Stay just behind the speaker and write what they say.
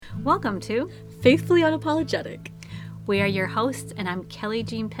Welcome to Faithfully Unapologetic. We are your hosts, and I'm Kelly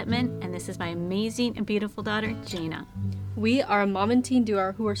Jean Pittman, and this is my amazing and beautiful daughter, Gina. We are a mom and teen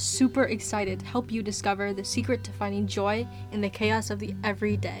duo who are super excited to help you discover the secret to finding joy in the chaos of the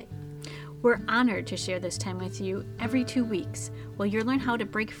everyday. We're honored to share this time with you every 2 weeks, where you'll learn how to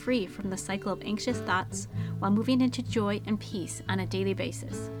break free from the cycle of anxious thoughts while moving into joy and peace on a daily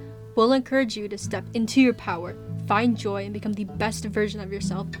basis. We'll encourage you to step into your power, find joy, and become the best version of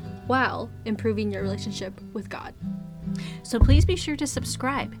yourself while improving your relationship with God. So please be sure to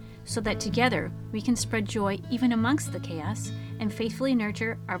subscribe so that together we can spread joy even amongst the chaos and faithfully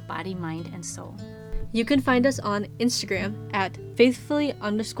nurture our body, mind, and soul. You can find us on Instagram at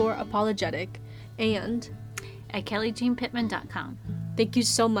faithfully_apologetic and at kellyjeanpittman.com. Thank you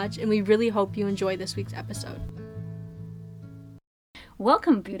so much, and we really hope you enjoy this week's episode.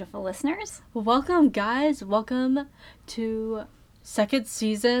 Welcome, beautiful listeners. Welcome, guys. Welcome to second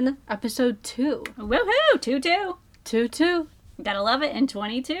season, episode 2. Woohoo! 2-2. 2-2. Gotta love it in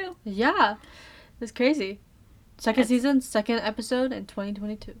 22. Yeah. It's crazy. Second season, second episode in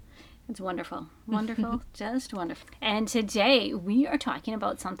 2022. It's wonderful. Wonderful. Just wonderful. And today we are talking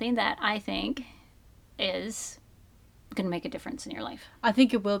about something that I think is going to make a difference in your life. I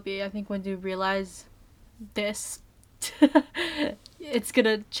think it will be. I think when you realize this, it's going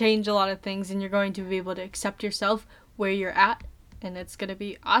to change a lot of things, and you're going to be able to accept yourself where you're at, and it's going to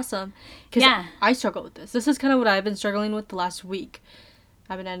be awesome. Because I struggle with this. This is kind of what I've been struggling with the last week.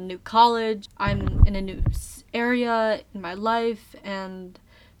 I've been at a new college. I'm in a new area in my life, and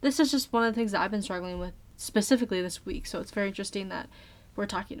this is just one of the things that I've been struggling with specifically this week. So it's very interesting that we're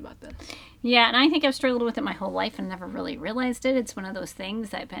talking about this. Yeah, and I think I've struggled with it my whole life and never really realized it. It's one of those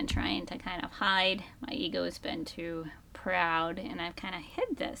things I've been trying to kind of hide. My ego has been too proud, and I've kind of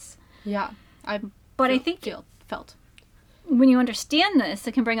hid this. Yeah, I think felt when you understand this,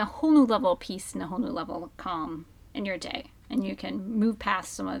 it can bring a whole new level of peace and a whole new level of calm in your day, and you can move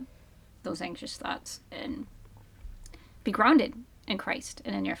past some of those anxious thoughts and be grounded in Christ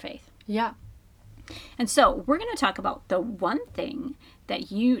and in your faith. Yeah. And so we're going to talk about the one thing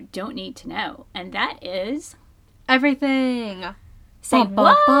that you don't need to know, and that is everything. Say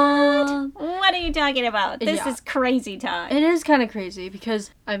what? What are you talking about? This is crazy talk. It is kind of crazy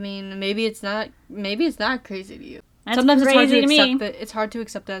because, I mean, maybe it's not crazy to you. That's Sometimes it's hard to accept that. It's hard to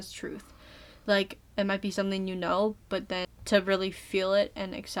accept that as truth. Like, it might be something you know, but then to really feel it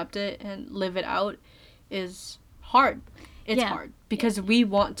and accept it and live it out is hard. It's hard because we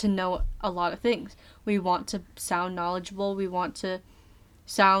want to know a lot of things. We want to sound knowledgeable. We want to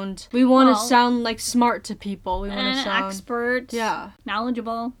sound like smart to people. We want to sound expert,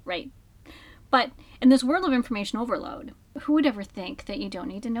 knowledgeable, right? But in this world of information overload, who would ever think that you don't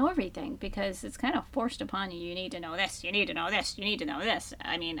need to know everything? Because it's kind of forced upon you. You need to know this. You need to know this. You need to know this.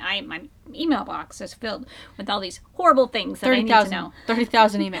 I mean, my email box is filled with all these horrible things that I need to know.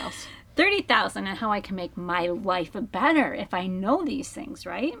 30,000 emails. 30,000 and how I can make my life better if I know these things,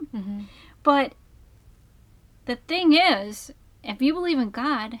 right? Mm-hmm. But the thing is, if you believe in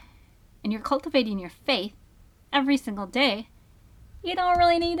God and you're cultivating your faith every single day, you don't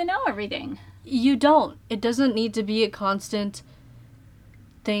really need to know everything. You don't. It doesn't need to be a constant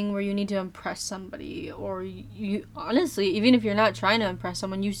thing where you need to impress somebody, or you honestly, even if you're not trying to impress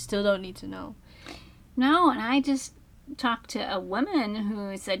someone, you still don't need to know. No, and I just talked to a woman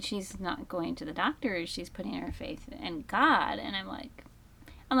who said she's not going to the doctor, she's putting her faith in God, and I'm like,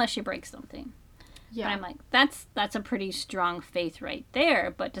 unless she breaks something. Yeah. But I'm like, that's a pretty strong faith right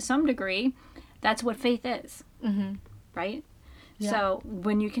there, but to some degree, that's what faith is. Mm-hmm. Right? Yeah. So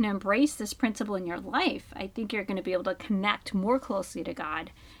when you can embrace this principle in your life, I think you're going to be able to connect more closely to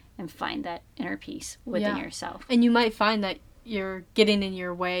God and find that inner peace within yourself. And you might find that you're getting in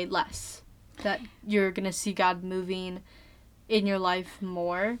your way less. That you're going to see God moving in your life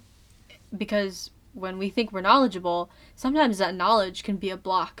more. Because when we think we're knowledgeable, sometimes that knowledge can be a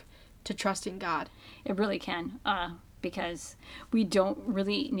block to trusting God. It really can. Because we don't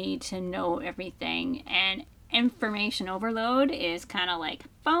really need to know everything. And information overload is kind of like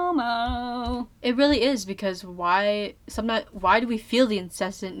FOMO. It really is, because why do we feel the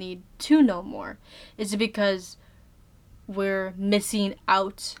incessant need to know more? Is it because we're missing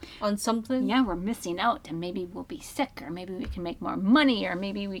out on something? Yeah, we're missing out, and maybe we'll be sick, or maybe we can make more money, or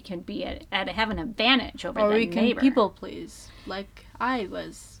maybe we can be have an advantage over the neighbor. Or we can people please, like I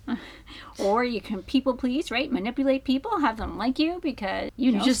was. Or you can people please, right? Manipulate people, have them like you because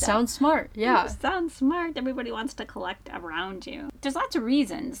you know just sound smart. Yeah. You sound smart. Everybody wants to collect around you. There's lots of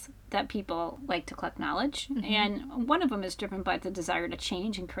reasons that people like to collect knowledge, and one of them is driven by the desire to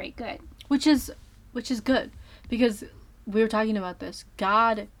change and create good. Which is good, because we were talking about this.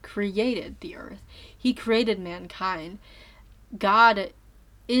 God created the earth. He created mankind. God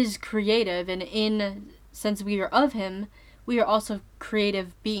is creative, and since we are of him, we are also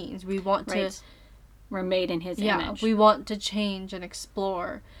creative beings. We want to, we're made in his image. we want to change and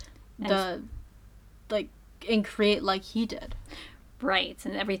explore and create like he did. Right,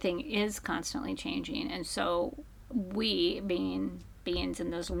 and everything is constantly changing, and so we, being beings in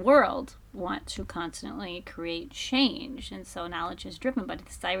this world, want to constantly create change, and so knowledge is driven by the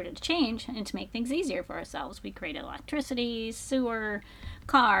desire to change and to make things easier for ourselves. We create electricity, sewer,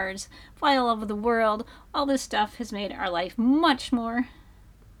 cars, fly all over the world. All this stuff has made our life much more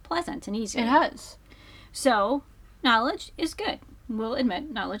pleasant and easier. It has. So knowledge is good. We'll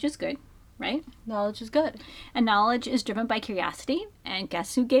admit knowledge is good, right? Knowledge is good. And knowledge is driven by curiosity, and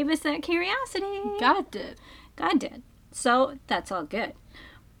guess who gave us that curiosity? God did. God did. So that's all good.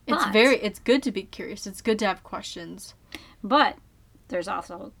 It's good to be curious. It's good to have questions. But there's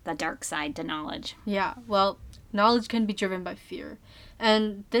also the dark side to knowledge. Yeah, well, knowledge can be driven by fear.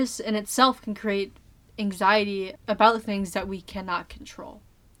 And this in itself can create anxiety about things that we cannot control.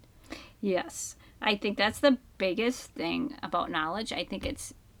 Yes. I think that's the biggest thing about knowledge. I think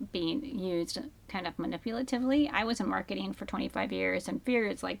it's being used kind of manipulatively. I was in marketing for 25 years, and fear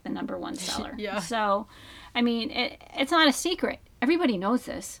is like the number one seller. Yeah. So, I mean, it's not a secret. Everybody knows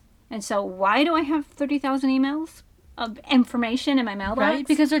this. And so why do I have 30,000 emails of information in my mailbox? Right?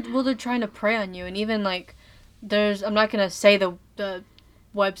 Because they're trying to prey on you. And even like, I'm not going to say the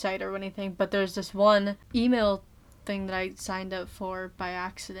website or anything, but there's this one email thing that I signed up for by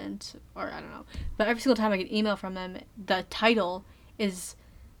accident, or I don't know. But every single time I get an email from them, the title is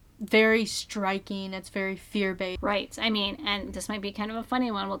very striking. It's very fear-based. Right. I mean, and this might be kind of a funny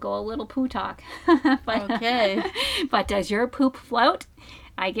one. We'll go a little poo talk. But, okay. But does your poop float?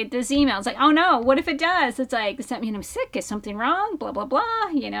 I get this email. It's like, oh no, what if it does? It's like, does that mean I'm sick? Is something wrong? Blah, blah, blah.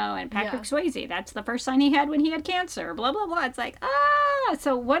 And Patrick Swayze, that's the first sign he had when he had cancer. Blah, blah, blah. It's like,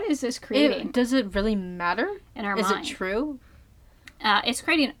 so what is this creating? Does it really matter? In our mind. Is it true? It's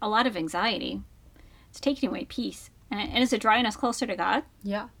creating a lot of anxiety. It's taking away peace. And is it drawing us closer to God?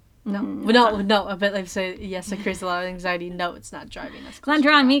 Yeah. No. I bet they say yes. It creates a lot of anxiety. No, it's not driving us. It's not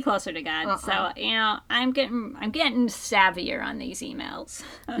drawing me closer to God. So I'm getting savvier on these emails.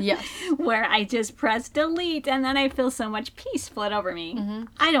 Yes. Where I just press delete and then I feel so much peace flood over me. Mm-hmm.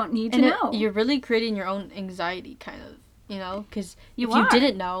 I don't need to know. You're really creating your own anxiety, kind of. Because if you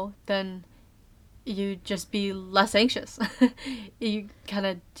didn't know, then you'd just be less anxious. You kind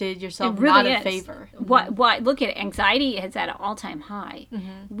of did yourself not a favor. What? Look at anxiety is at an all-time high.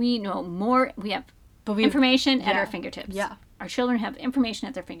 Mm-hmm. We know more. We have information at our fingertips. Yeah. Our children have information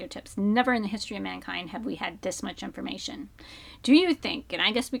at their fingertips. Never in the history of mankind have we had this much information. Do you think, and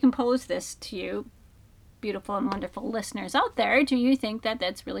I guess we can pose this to you, beautiful and wonderful listeners out there, do you think that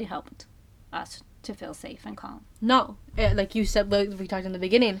that's really helped us to feel safe and calm? No. Like you said, like we talked in the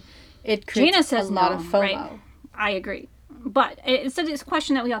beginning, it creates Gina says a lot of FOMO. Right? I agree. But it's a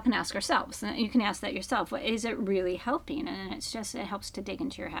question that we all can ask ourselves. And you can ask that yourself. Is it really helping? And it helps to dig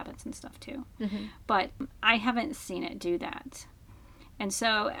into your habits and stuff too. Mm-hmm. But I haven't seen it do that. And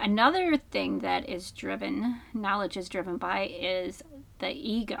so another thing that knowledge is driven by, is the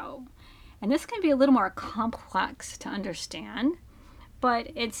ego. And this can be a little more complex to understand.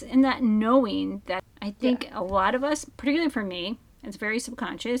 But it's in that knowing that I think a lot of us, particularly for me, it's very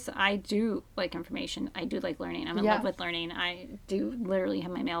subconscious. I do like information. I do like learning. I'm in love with learning. I do literally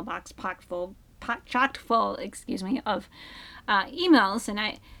have my mailbox chock full, of emails.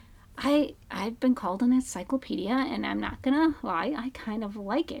 And I've been called an encyclopedia, and I'm not gonna lie, I kind of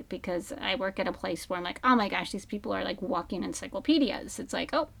like it, because I work at a place where I'm like, oh my gosh, these people are like walking encyclopedias. It's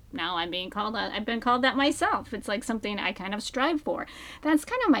like, oh, now I've been called that myself. It's like something I kind of strive for. That's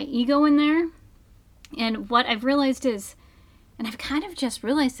kind of my ego in there. And what I've realized is, and I've kind of just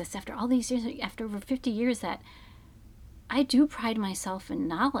realized this after all these years, after over 50 years, that I do pride myself in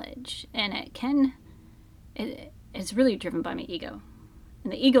knowledge, and it's really driven by my ego.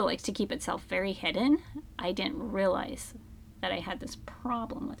 And the ego likes to keep itself very hidden. I didn't realize that I had this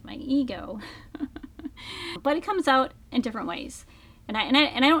problem with my ego. But it comes out in different ways. And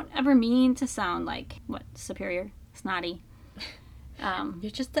I don't ever mean to sound like, superior, snotty.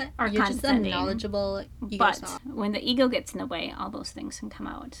 You're just a knowledgeable ego snob. But when the ego gets in the way, all those things can come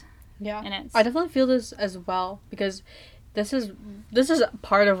out. Yeah. And I definitely feel this as well, because this is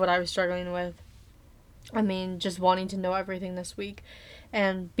part of what I was struggling with. I mean, just wanting to know everything this week.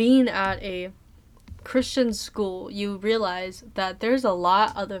 And being at a Christian school, you realize that there's a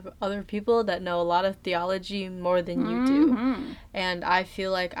lot of other people that know a lot of theology more than you do. And I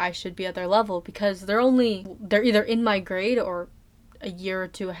feel like I should be at their level because they're either in my grade or a year or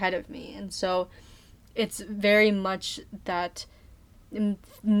two ahead of me. And so it's very much that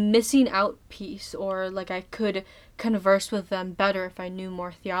missing out piece, or like I could converse with them better if I knew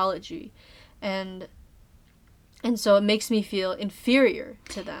more theology. And so it makes me feel inferior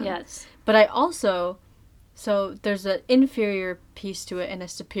to them. Yes. But I also, so there's an inferior piece to it and a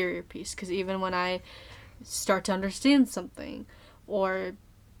superior piece. Because even when I start to understand something, or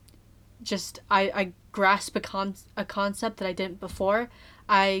just I grasp a concept that I didn't before,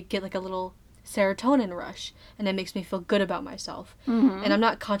 I get like a little serotonin rush, and it makes me feel good about myself. And I'm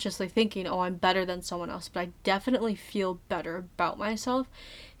not consciously thinking, oh, I'm better than someone else, but I definitely feel better about myself.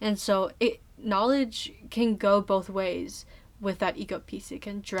 And so knowledge can go both ways with that ego piece. It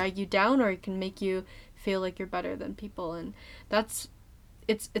can drag you down, or it can make you feel like you're better than people. And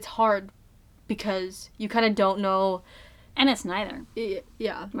it's hard because you kind of don't know. And it's neither.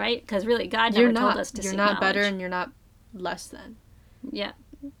 Yeah. Right? Because really, God never told us to seek knowledge. You're not better and you're not less than. Yeah.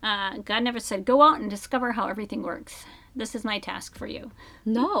 God never said, go out and discover how everything works. This is my task for you.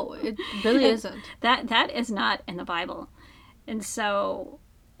 No, it really isn't. That is not in the Bible. And so,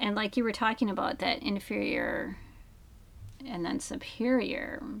 and like you were talking about that inferior and then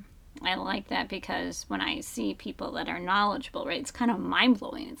superior, I like that because when I see people that are knowledgeable, right, it's kind of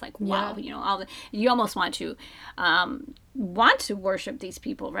mind-blowing. It's like, wow, you almost want to worship these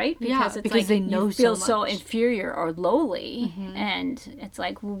people, right? Because it's like they know you feel so so inferior or lowly, and it's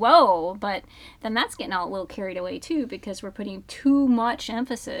like, whoa, but then that's getting all a little carried away too, because we're putting too much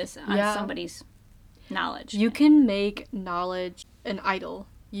emphasis on somebody's knowledge. You can make knowledge an idol.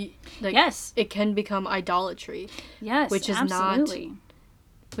 Yes. It can become idolatry. Yes, which is absolutely.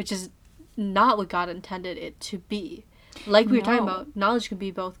 Which is not what God intended it to be. Like we were talking about, knowledge can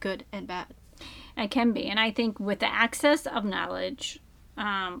be both good and bad. It can be. And I think with the access of knowledge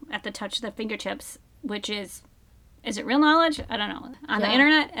at the touch of the fingertips, which is it real knowledge? I don't know. On the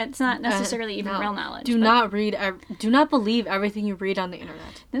internet, it's not necessarily even real knowledge. Do not believe everything you read on the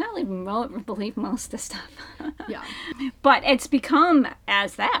internet. Do not believe most of the stuff. Yeah. But it's become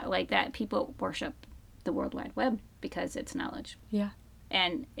as that, like that people worship the World Wide Web because it's knowledge. Yeah.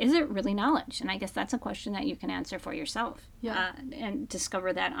 And is it really knowledge? And I guess that's a question that you can answer for yourself. Yeah. And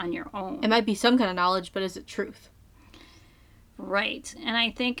discover that on your own. It might be some kind of knowledge, but is it truth? Right. And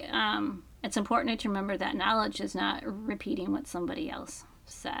I think it's important to remember that knowledge is not repeating what somebody else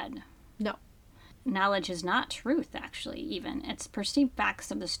said. No. Knowledge is not truth, actually, even. It's perceived facts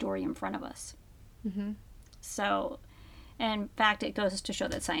of the story in front of us. So, in fact, it goes to show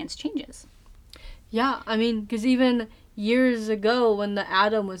that science changes. Yeah, I mean, because even years ago when the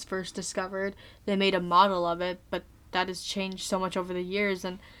atom was first discovered, they made a model of it, but that has changed so much over the years,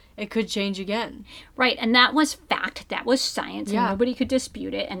 and it could change again. Right, and that was fact, that was science, and nobody could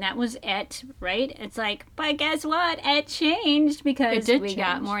dispute it, and that was it, right? It's like, but guess what? It changed because we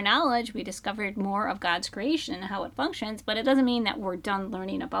got more knowledge, we discovered more of God's creation and how it functions, but it doesn't mean that we're done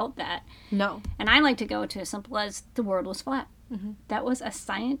learning about that. No. And I like to go to as simple as the world was flat. That was a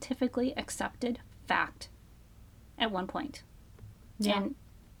scientifically accepted fact at one point in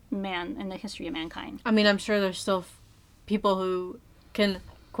the history of mankind. I mean, I'm sure there's still people who can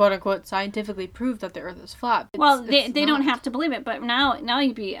quote unquote scientifically prove that the earth is flat. They don't have to believe it, but now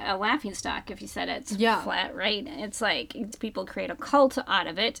you'd be a laughingstock if you said it's flat, right? It's like people create a cult out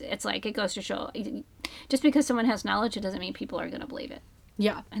of it. It's like it goes to show just because someone has knowledge, it doesn't mean people are going to believe it.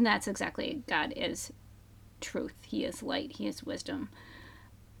 Yeah. And that's exactly, God is truth. He is light. He is wisdom.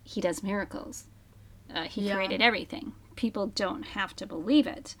 He does miracles. He created everything. People don't have to believe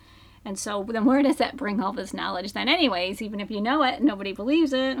it. And so then where does that bring all this knowledge then anyways? Even if you know it, nobody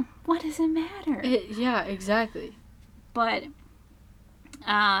believes it. What does it matter? Yeah, exactly. But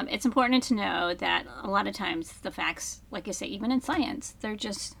it's important to know that a lot of times the facts, like I say, even in science, they're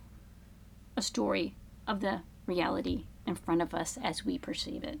just a story of the reality in front of us as we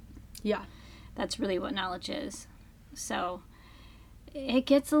perceive it. Yeah. That's really what knowledge is. So it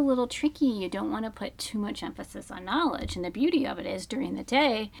gets a little tricky. You don't want to put too much emphasis on knowledge. And the beauty of it is during the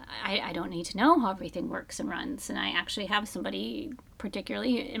day, I don't need to know how everything works and runs. And I actually have somebody,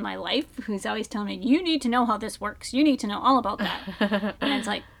 particularly in my life, who's always telling me, you need to know how this works. You need to know all about that. And it's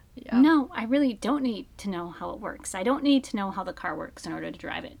like, no, I really don't need to know how it works. I don't need to know how the car works in order to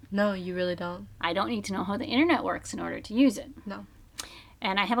drive it. No, you really don't. I don't need to know how the internet works in order to use it. No.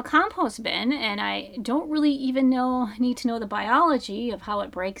 And I have a compost bin, and I don't really even need to know the biology of how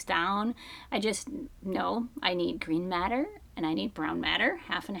it breaks down. I just know I need green matter, and I need brown matter,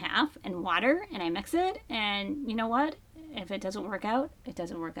 half and half, and water, and I mix it, and you know what? If it doesn't work out, it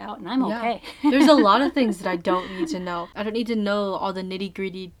doesn't work out, and I'm okay. There's a lot of things that I don't need to know. I don't need to know all the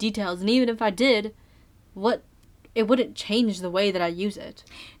nitty-gritty details, and even if I did, it wouldn't change the way that I use it.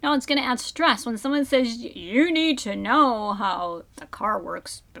 No, it's going to add stress. When someone says, you need to know how the car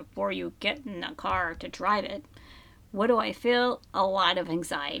works before you get in the car to drive it, what do I feel? A lot of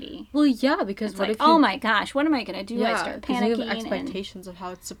anxiety. Well, yeah, because It's what like, if you... oh my gosh, what am I going to do? Yeah, I start 'cause panicking. you have expectations of how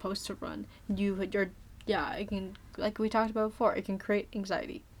it's supposed to run. It can, like we talked about before, it can create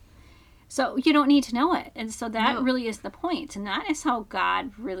anxiety. So you don't need to know it. And so that No. really is the point. And that is how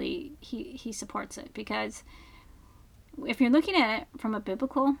God really, he supports it. Because if you're looking at it from a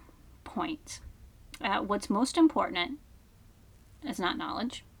biblical point, what's most important is not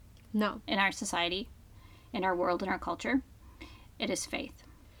knowledge No. in our society, in our world, in our culture. It is faith.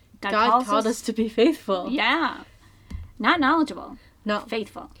 God called us to be faithful. Yeah. Not knowledgeable. No.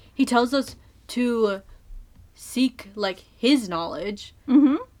 Faithful. He tells us to seek, like, his knowledge.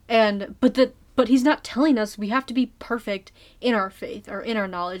 Mm-hmm. But he's not telling us we have to be perfect in our faith or in our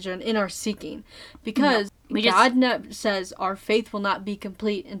knowledge and in our seeking. Because God says our faith will not be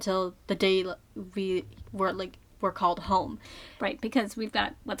complete until the day we're called home. Right, because we've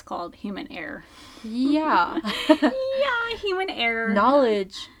got what's called human error. Yeah. Yeah, human error.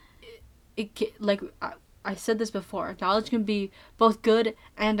 Knowledge, I said this before, knowledge can be both good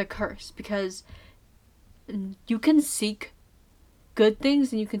and a curse, because you can seek good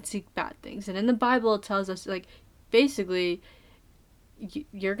things and you can seek bad things. And in the Bible, it tells us, like, basically,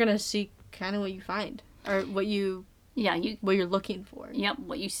 you're going to seek kind of what you find, or what you're looking for. Yep,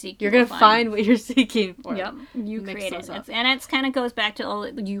 what you seek, you're going to find what you're seeking for. Yep, you create it. And it kind of goes back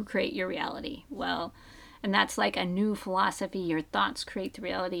to, you create your reality. Well, and that's like a new philosophy. Your thoughts create the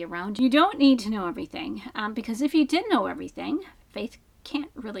reality around you. You don't need to know everything, because if you did know everything, faith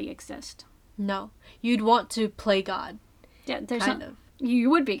can't really exist. No. You'd want to play God. Yeah, you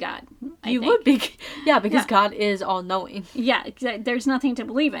would be God. Would be. Yeah, because God is all-knowing. Yeah, there's nothing to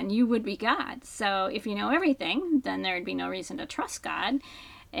believe in. You would be God. So if you know everything, then there'd be no reason to trust God,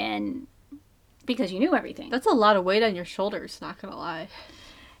 and because you knew everything. That's a lot of weight on your shoulders, not gonna lie.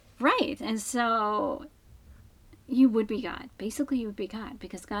 Right, and so you would be God. Basically, you would be God,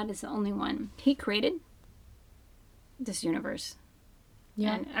 because God is the only one. He created this universe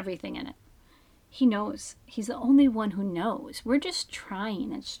and everything in it. He knows. He's the only one who knows. We're just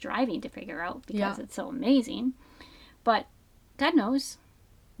trying and striving to figure out because it's so amazing. But God knows.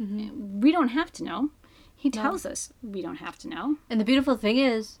 Mm-hmm. We don't have to know. He tells us we don't have to know. And the beautiful thing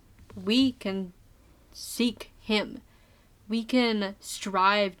is, we can seek him. We can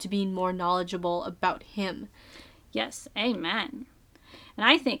strive to be more knowledgeable about him. Yes, amen. And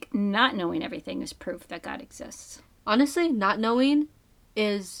I think not knowing everything is proof that God exists. Honestly, not knowing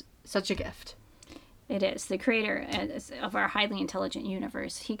is such a gift. It is. The creator of our highly intelligent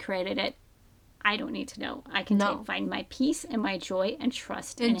universe, he created it. I don't need to know. I can find my peace and my joy and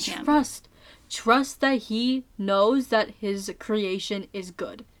trust in him. Trust that he knows that his creation is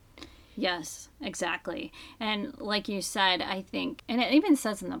good. Yes, exactly. And like you said, I think, and it even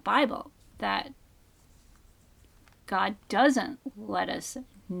says in the Bible that God doesn't let us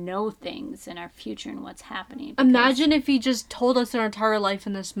know things in our future and what's happening. Imagine if he just told us our entire life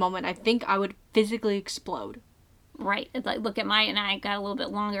in this moment. I think I would physically explode. Right. It's like, look at I got a little bit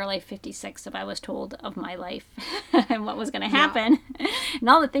longer, like 56, if I was told of my life and what was going to happen. Yeah. And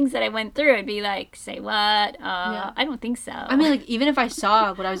all the things that I went through, I'd be like, say what? I don't think so. I mean, like, even if I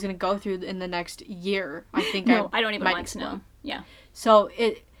saw what I was going to go through in the next year, I think I don't even want to know. Yeah. So,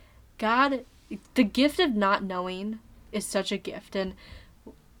 the gift of not knowing is such a gift. And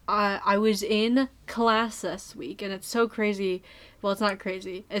I was in class this week, and it's so crazy. Well, it's not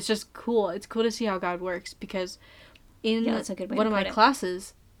crazy. It's just cool. It's cool to see how God works, because in one of my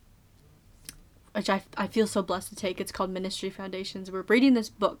classes, which I feel so blessed to take, it's called Ministry Foundations. We're reading this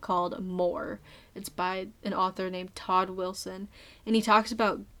book called More. It's by an author named Todd Wilson, and he talks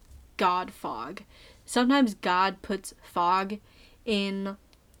about God fog. Sometimes God puts fog in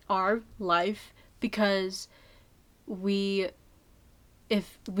our life because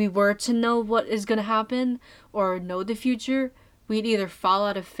if we were to know what is going to happen or know the future, we'd either fall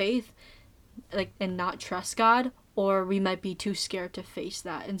out of faith and not trust God, or we might be too scared to face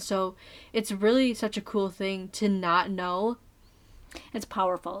that. And so it's really such a cool thing to not know. It's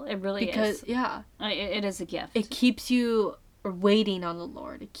powerful. It really is. Yeah. It is a gift. It keeps you waiting on the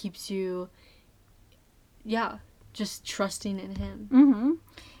Lord. It keeps you, just trusting in him. Mm-hmm.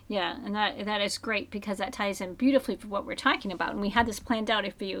 Yeah, and that is great because that ties in beautifully for what we're talking about. And we had this planned out.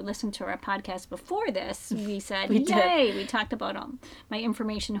 If you listened to our podcast before this, we said, We did. yay! We talked about my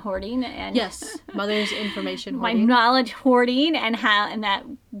information hoarding and Yes, mother's information my hoarding. knowledge hoarding and that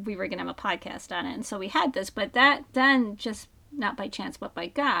we were going to have a podcast on it. And so we had this, but that done just not by chance, but by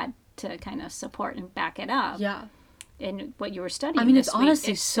God to kind of support and back it up. Yeah. In what you were studying. I mean, it's this week.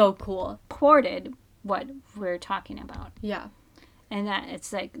 honestly It so cool. supported what we're talking about. Yeah. And that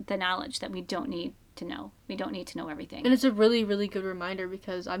it's like the knowledge that we don't need to know. We don't need to know everything. And it's a really, really good reminder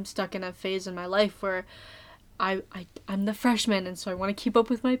because I'm stuck in a phase in my life where I'm the freshman, and so I want to keep up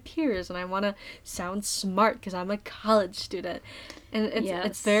with my peers, and I want to sound smart because I'm a college student. And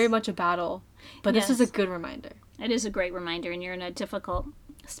it's very much a battle. But this is a good reminder. It is a great reminder, and you're in a difficult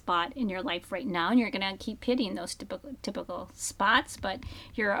spot in your life right now, and you're going to keep hitting those typical spots, but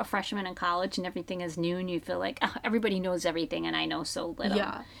you're a freshman in college and everything is new and you feel like everybody knows everything and I know so little.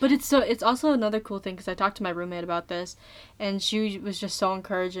 Yeah, but it's also another cool thing because I talked to my roommate about this, and she was just so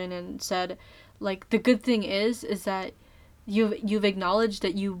encouraging and said, like, the good thing is that you've acknowledged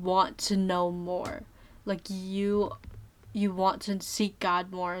that you want to know more, like you want to seek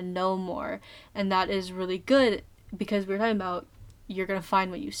God more and know more, and that is really good because we're talking about you're going to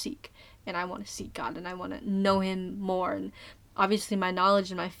find what you seek, and I want to seek God and I want to know him more, and obviously my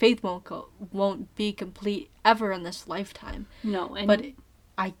knowledge and my faith won't be complete ever in this lifetime. No, but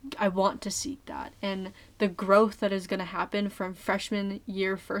I want to seek that, and the growth that is going to happen from freshman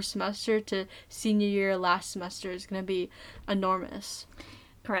year first semester to senior year last semester is going to be enormous.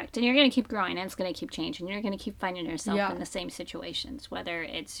 Correct. And you're going to keep growing and it's going to keep changing. You're going to keep finding yourself in the same situations, whether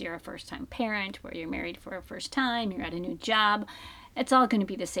it's you're a first-time parent, where you're married for a first time, you're at a new job. It's all going to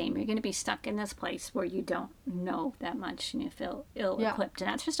be the same. You're going to be stuck in this place where you don't know that much and you feel ill-equipped. And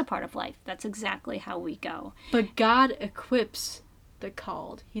that's just a part of life. That's exactly how we go. But God equips the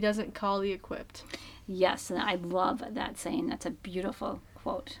called. He doesn't call the equipped. Yes, and I love that saying. That's a beautiful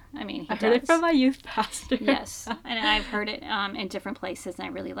quote. I mean, I heard it from my youth pastor. Yes, and I've heard it in different places, and I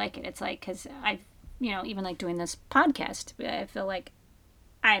really like it. It's like, because I've, even like doing this podcast, I feel like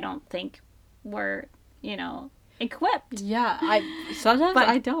I don't think we're, equipped. Yeah, sometimes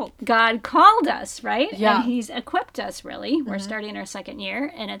I don't. God called us, right? Yeah. And he's equipped us, really. We're starting our second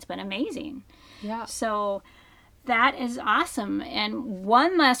year, and it's been amazing. Yeah. So that is awesome. And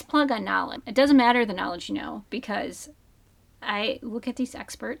one last plug on knowledge. It doesn't matter the knowledge you know, because I look at these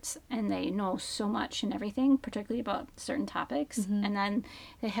experts and they know so much and everything, particularly about certain topics. Mm-hmm. And then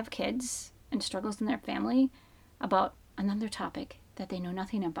they have kids and struggles in their family about another topic that they know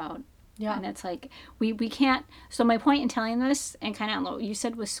nothing about. Yeah. And it's like, we can't. So my point in telling this, and kind of what you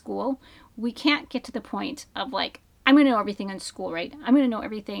said with school, we can't get to the point of like, I'm going to know everything in school, right? I'm going to know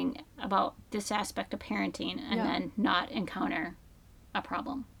everything about this aspect of parenting and then not encounter a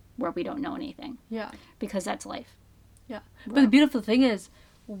problem where we don't know anything. Yeah. Because that's life. Yeah. But the beautiful thing is,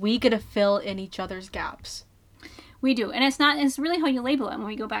 we get to fill in each other's gaps. We do. And it's really how you label it. When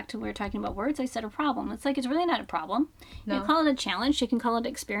we go back to when we were talking about words, I said a problem. It's like, it's really not a problem. No. You call it a challenge. You can call it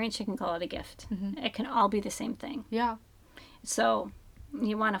experience. You can call it a gift. Mm-hmm. It can all be the same thing. Yeah. So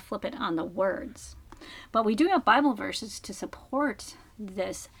you want to flip it on the words. But we do have Bible verses to support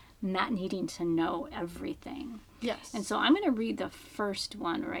this not needing to know everything. Yes. And so I'm going to read the first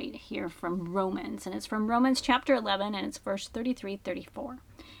one right here from Romans. And it's from Romans chapter 11, and it's verse 33-34.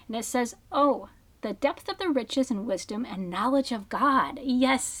 And it says, "Oh, the depth of the riches and wisdom and knowledge of God."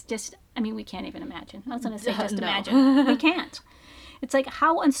 Yes, we can't even imagine. I was going to say just imagine. We can't. It's like,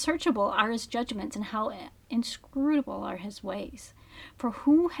 how unsearchable are his judgments and how inscrutable are his ways. For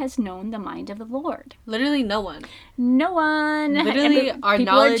who has known the mind of the Lord? Literally no one. No one. Literally, our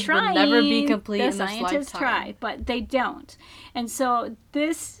knowledge will never be complete in this lifetime. The scientists try, but they don't. And so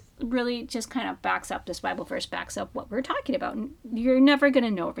this really just kind of backs up, this Bible verse backs up what we're talking about. You're never going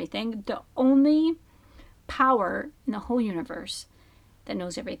to know everything. The only power in the whole universe that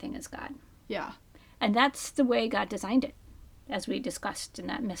knows everything is God. Yeah. And that's the way God designed it, as we discussed in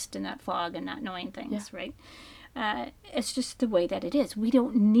that mist and that fog and not knowing things, right? It's just the way that it is. We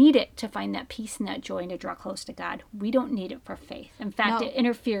don't need it to find that peace and that joy and to draw close to God. We don't need it for faith. In fact, it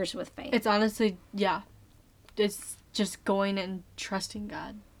interferes with faith. It's honestly, it's just going and trusting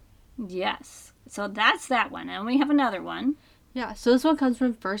God. Yes. So that's that one. And we have another one. Yeah. So this one comes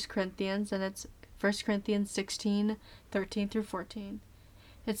from 1 Corinthians, and it's 1 Corinthians 16, 13 through 14.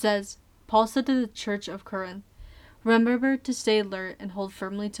 It says, "Paul said to the church of Corinth, 'Remember to stay alert and hold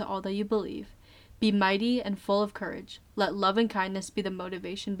firmly to all that you believe. Be mighty and full of courage. Let love and kindness be the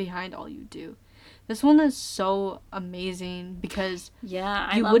motivation behind all you do.'" This one is so amazing because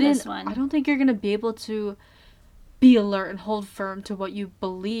I love this one. I don't think you're going to be able to be alert and hold firm to what you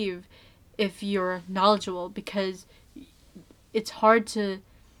believe if you're knowledgeable, because it's hard to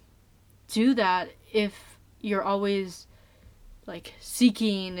do that if you're always like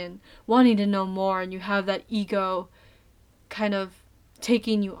seeking and wanting to know more, and you have that ego kind of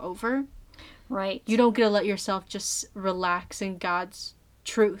taking you over. Right. You don't get to let yourself just relax in God's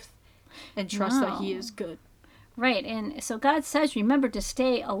truth and trust that He No. is good. Right. And so God says, remember to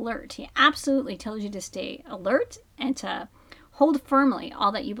stay alert. He absolutely tells you to stay alert and to hold firmly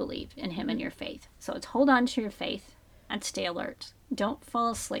all that you believe in Him and your faith. So it's hold on to your faith and stay alert. Don't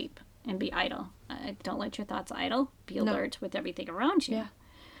fall asleep and be idle. Don't let your thoughts idle. Be No. alert with everything around you. Yeah.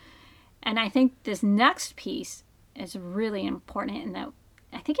 And I think this next piece is really important, and that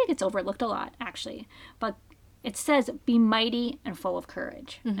I think it gets overlooked a lot, actually. But it says, be mighty and full of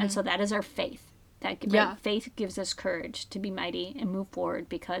courage. And so that is our faith. Yeah. Faith gives us courage to be mighty and move forward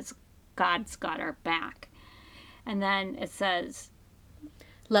because God's got our back. And then it says,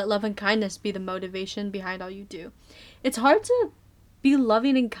 Let love and kindness be the motivation behind all you do. It's hard to be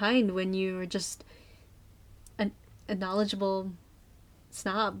loving and kind when you're just a knowledgeable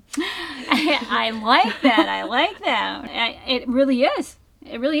snob. I like that. I like that. It really is.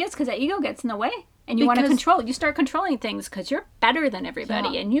 It really is, because that ego gets in the way. And you want to Because- control. You start controlling things because you're better than everybody.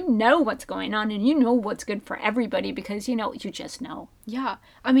 Yeah. And you know what's going on. And you know what's good for everybody because, you just know. Yeah.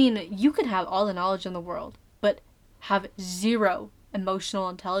 I mean, you could have all the knowledge in the world, but have zero emotional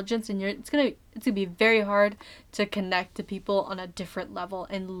intelligence, and it's gonna be very hard to connect to people on a different level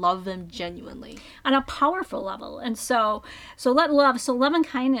and love them genuinely. On a powerful level. And so love and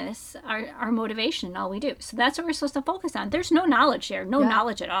kindness are our motivation in all we do. So that's what we're supposed to focus on. There's no knowledge here, no Yeah.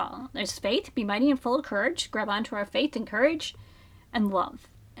 knowledge at all. There's faith, be mighty and full of courage, grab onto our faith and courage, and love,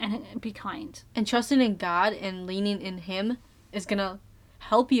 and be kind. And trusting in God and leaning in Him is gonna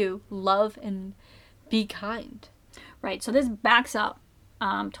help you love and be kind. Right, so this backs up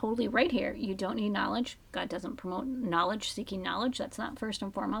totally right here. You don't need knowledge. God doesn't promote knowledge, seeking knowledge. That's not first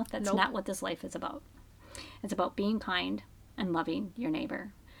and foremost. That's Nope. not what this life is about. It's about being kind and loving your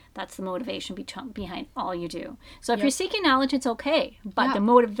neighbor. That's the motivation behind all you do. So if Yep. you're seeking knowledge, it's okay. But Yeah. the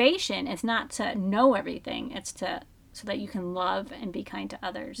motivation is not to know everything. It's so that you can love and be kind to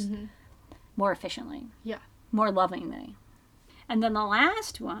others more efficiently, Yeah. more lovingly. And then the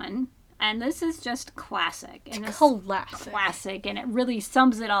last one, and this is just classic. And this classic, and it really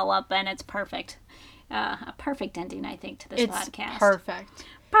sums it all up, and it's perfect. A perfect ending, I think, to this It's podcast. perfect.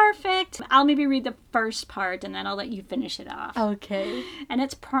 Perfect. I'll maybe read the first part, and then I'll let you finish it off. Okay. And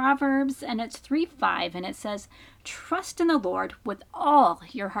it's Proverbs, and it's 3:5, and it says, "Trust in the Lord with all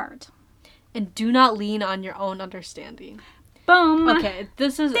your heart." And do not lean on your own understanding. Boom. Okay,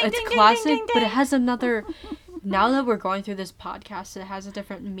 it's ding, ding, classic, ding, but it ding. has another. Now that we're going through this podcast, it has a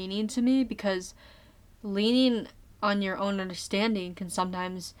different meaning to me, because leaning on your own understanding can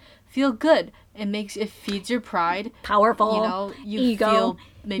sometimes feel good. It feeds your pride. Powerful. You know, you ego. feel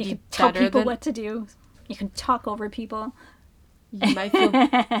maybe You can tell better people than what to do. You can talk over people. you might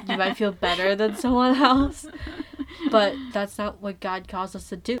feel better than someone else. But that's not what God calls us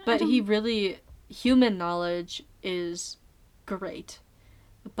to do. But human knowledge is great.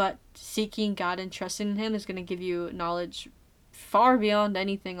 But seeking God and trusting in Him is going to give you knowledge far beyond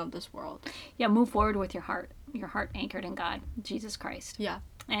anything of this world. Yeah, move forward with your heart anchored in God, Jesus Christ. Yeah.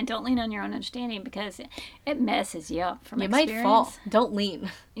 And don't lean on your own understanding, because it messes you up from You experience. might fall. Don't lean.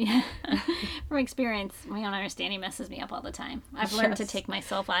 Yeah. From experience, my own understanding messes me up all the time. I've learned to Yes. take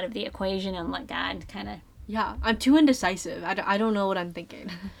myself out of the equation and let God kind of, Yeah, I'm too indecisive. I don't know what I'm thinking.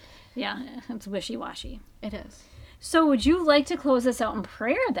 yeah, it's wishy-washy. It is. So would you like to close this out in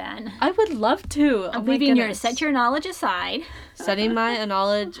prayer then? I would love to. I'm leaving you to set your knowledge aside, Setting my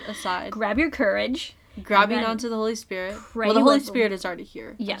knowledge aside. grab your courage, Grabbing and then onto the Holy Spirit. pray Well, the Holy with- Spirit is already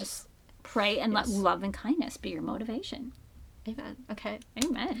here. yes, pray and let Yes. love and kindness be your motivation. Amen. Okay.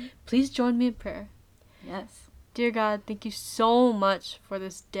 Amen. Please join me in prayer. Yes. Dear God, thank you so much for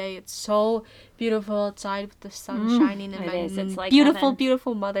this day. It's so beautiful outside with the sun shining, and it my is. It's like beautiful, heaven.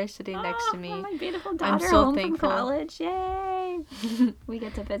 beautiful mother sitting next to me. My beautiful daughter so home thankful. from college. Yay. We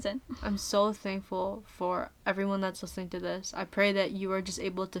get to visit. I'm so thankful for everyone that's listening to this. I pray that you are just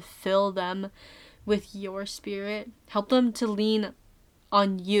able to fill them with your spirit. Help them to lean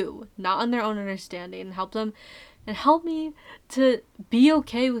on you, not on their own understanding. Help them and help me to be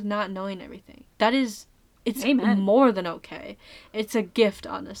okay with not knowing everything. It's Amen. more than okay. It's a gift,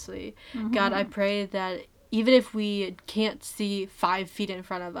 honestly. God, I pray that even if we can't see 5 feet in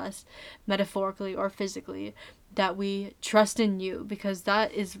front of us, metaphorically or physically, that we trust in you, because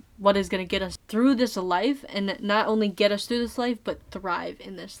that is what is going to get us through this life, and not only get us through this life, but thrive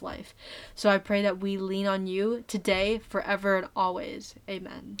in this life. So I pray that we lean on you today, forever, and always.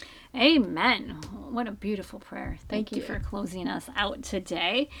 Amen. Amen. What a beautiful prayer. Thank you you. for closing us out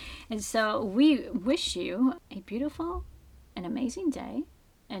today. And so we wish you a beautiful and amazing day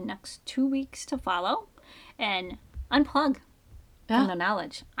and next 2 weeks to follow, and unplug from the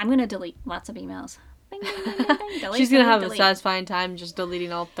knowledge. I'm going to delete lots of emails. Bing, bing, bing, bing, bing. Delete, She's gonna have delete. a satisfying time just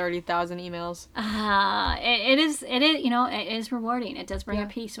deleting all 30,000 emails. It is, you know, it is rewarding. It does bring Yeah. a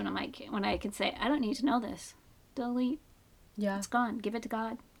peace when I can say, I don't need to know this. Delete. Yeah. It's gone. Give it to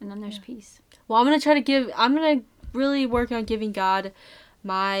God, and then there's peace. Well, I'm gonna really work on giving God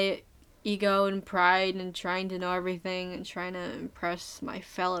my ego and pride and trying to know everything and trying to impress my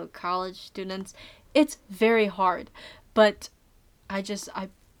fellow college students. It's very hard, but I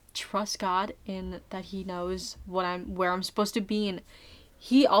trust God in that He knows where I'm supposed to be, and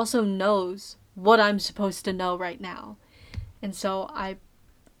He also knows what I'm supposed to know right now. And so I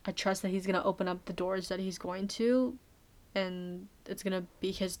trust that He's going to open up the doors that He's going to, and it's going to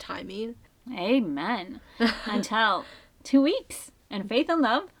be His timing. Amen. Until 2 weeks. And faith and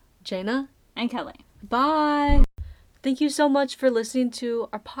love. Jaina And Kelly. Bye. Thank you so much for listening to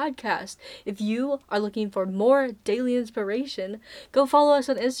our podcast. If you are looking for more daily inspiration, go follow us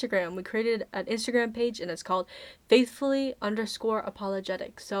on Instagram. We created an Instagram page and it's called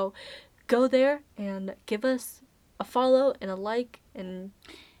faithfully_apologetics. So go there and give us a follow and a like and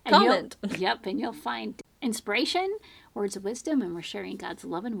comment. And you'll find inspiration, words of wisdom, and we're sharing God's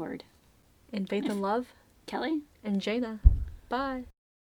love and word. In faith and love. Kelly? And Jaina. Bye.